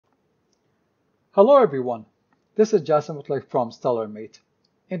Hello everyone, this is Jason from StellarMate.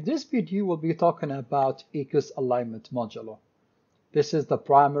 In this video, we'll be talking about Ekos Alignment Module. This is the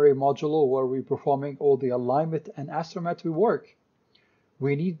primary module where we're performing all the alignment and astrometry work.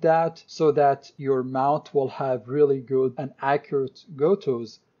 We need that so that your mount will have really good and accurate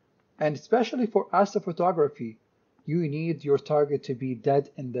go-tos. And especially for astrophotography, you need your target to be dead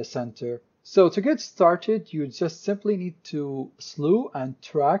in the center. So to get started, you just simply need to slew and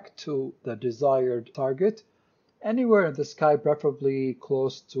track to the desired target, anywhere in the sky, preferably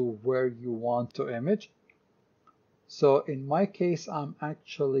close to where you want to image. So in my case, I'm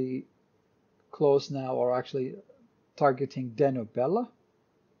actually close now, or actually targeting Denobella.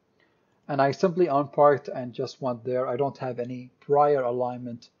 And I simply unparked and just went there. I don't have any prior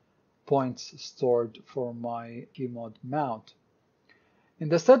alignment points stored for my Gmod mount. In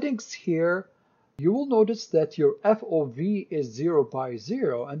the settings here, you will notice that your FOV is 0 by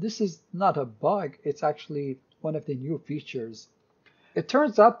 0, and this is not a bug, it's actually one of the new features. It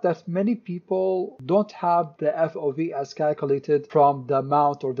turns out that many people don't have the FOV as calculated from the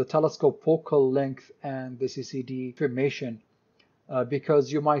mount or the telescope focal length and the CCD information,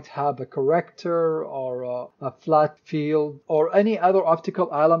 because you might have a corrector or a flat field or any other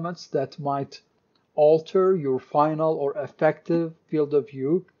optical elements that might alter your final or effective field of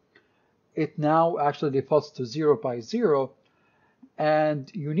view. It now actually defaults to 0 by 0, and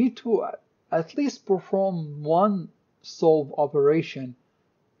you need to at least perform one solve operation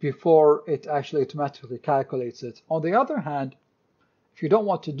before it actually automatically calculates it. On the other hand, if you don't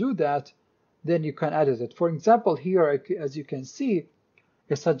want to do that, then you can edit it. For example, here, as you can see,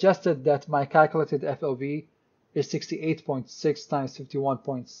 it suggested that my calculated FOV is 68.6 times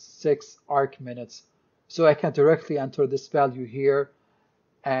 51.6 arc minutes. So I can directly enter this value here,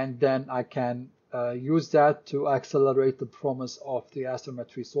 and then I can use that to accelerate the performance of the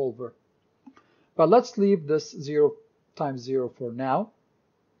astrometry solver. But let's leave this 0 times 0 for now.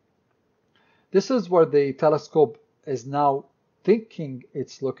 This is where the telescope is now thinking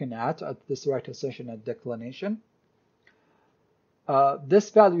it's looking at this right ascension and declination. This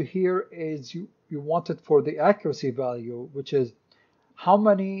value here is you want it for the accuracy value, which is how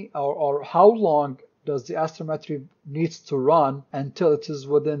many or how long does the astrometry needs to run until it is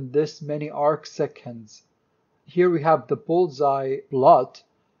within this many arc seconds. Here we have the bullseye plot.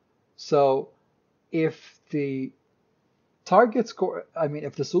 So if the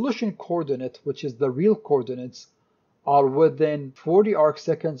if the solution coordinate, which is the real coordinates, are within 40 arc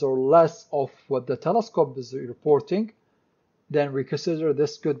seconds or less of what the telescope is reporting, then we consider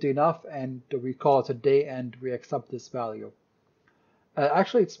this good enough and we call it a day and we accept this value.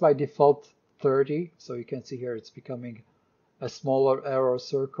 Actually, it's by default 30, so you can see here it's becoming a smaller error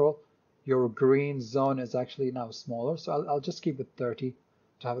circle. Your green zone is actually now smaller, so I'll just keep it 30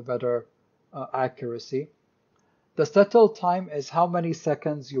 to have a better accuracy. The settle time is how many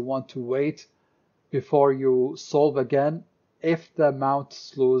seconds you want to wait before you solve again if the mount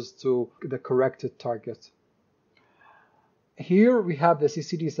slews to the corrected target. Here we have the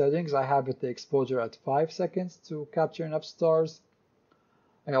CCD settings. I have the exposure at 5 seconds to capture enough stars.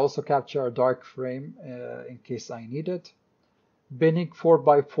 I also capture a dark frame in case I need it. Binning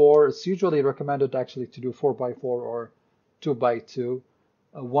 4x4, it's usually recommended actually to do 4x4 or 2x2.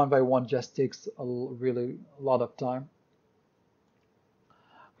 1x1 just takes a lot of time.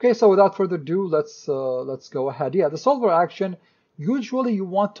 Okay, so without further ado, let's go ahead. Yeah, the solver action, usually you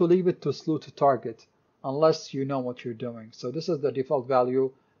want to leave it to slew to target unless you know what you're doing. So this is the default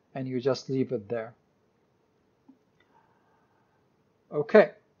value and you just leave it there.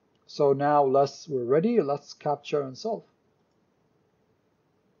 Okay, so now we're ready. Let's capture and solve.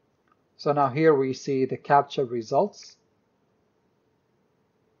 So now here we see the capture results.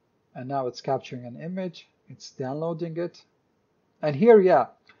 And now it's capturing an image. It's downloading it. And here, yeah,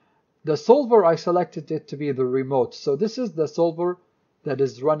 the solver, I selected it to be the remote. So this is the solver that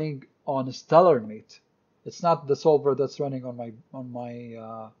is running on StellarMate. It's not the solver that's running on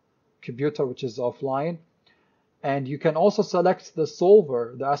my computer, which is offline. And you can also select the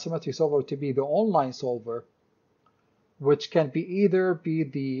solver, the astrometry solver, to be the online solver, which can be either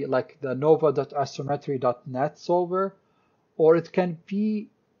the nova.astrometry.net solver, or it can be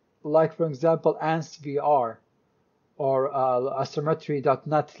like, for example, ANSVR or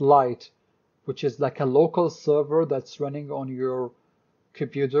astrometry.net Lite, which is like a local server that's running on your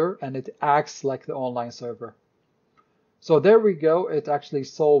computer and it acts like the online server. So there we go. It actually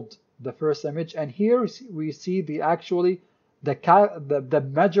solved the first image, and here we see the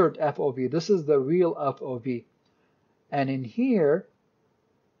measured FOV. This is the real FOV, and in here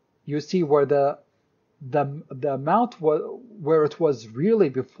you see where the amount where it was really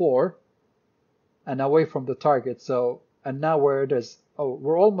before and away from the target. So, and now where it is, oh,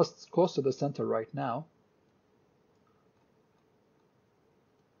 we're almost close to the center right now.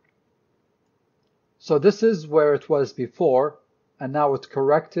 So this is where it was before, and now it's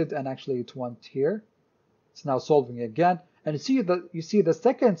corrected, and actually it went here. It's now solving again, and you see the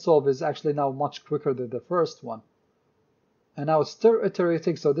second solve is actually now much quicker than the first one. And now it's still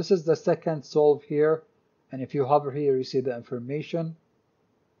iterating. So this is the second solve here, and if you hover here, you see the information.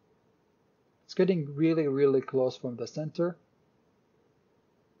 It's getting really, really close from the center.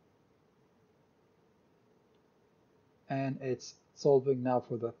 And it's solving now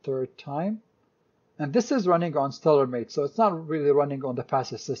for the third time. And this is running on StellarMate, so it's not really running on the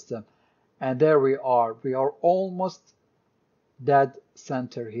passive system. And there we are. We are almost dead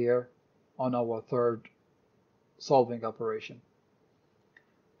center here on our third solving operation.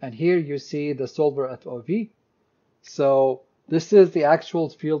 And here you see the solver FOV. So this is the actual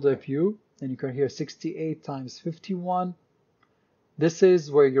field of view, and you can hear 68 times 51. This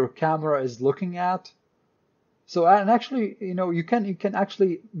is where your camera is looking at. So, and actually, you can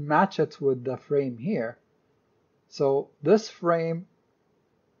actually match it with the frame here. So this frame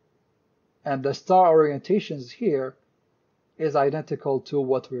and the star orientations here is identical to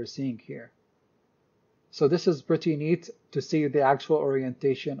what we're seeing here. So this is pretty neat to see the actual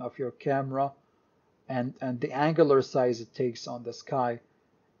orientation of your camera and the angular size it takes on the sky,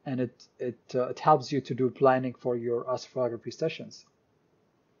 and it helps you to do planning for your astrophotography sessions.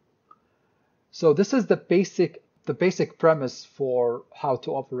 So this is the basic premise for how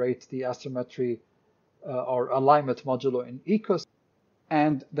to operate the astrometry or alignment module in Ekos.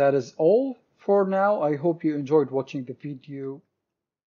 And that is all for now. I hope you enjoyed watching the video.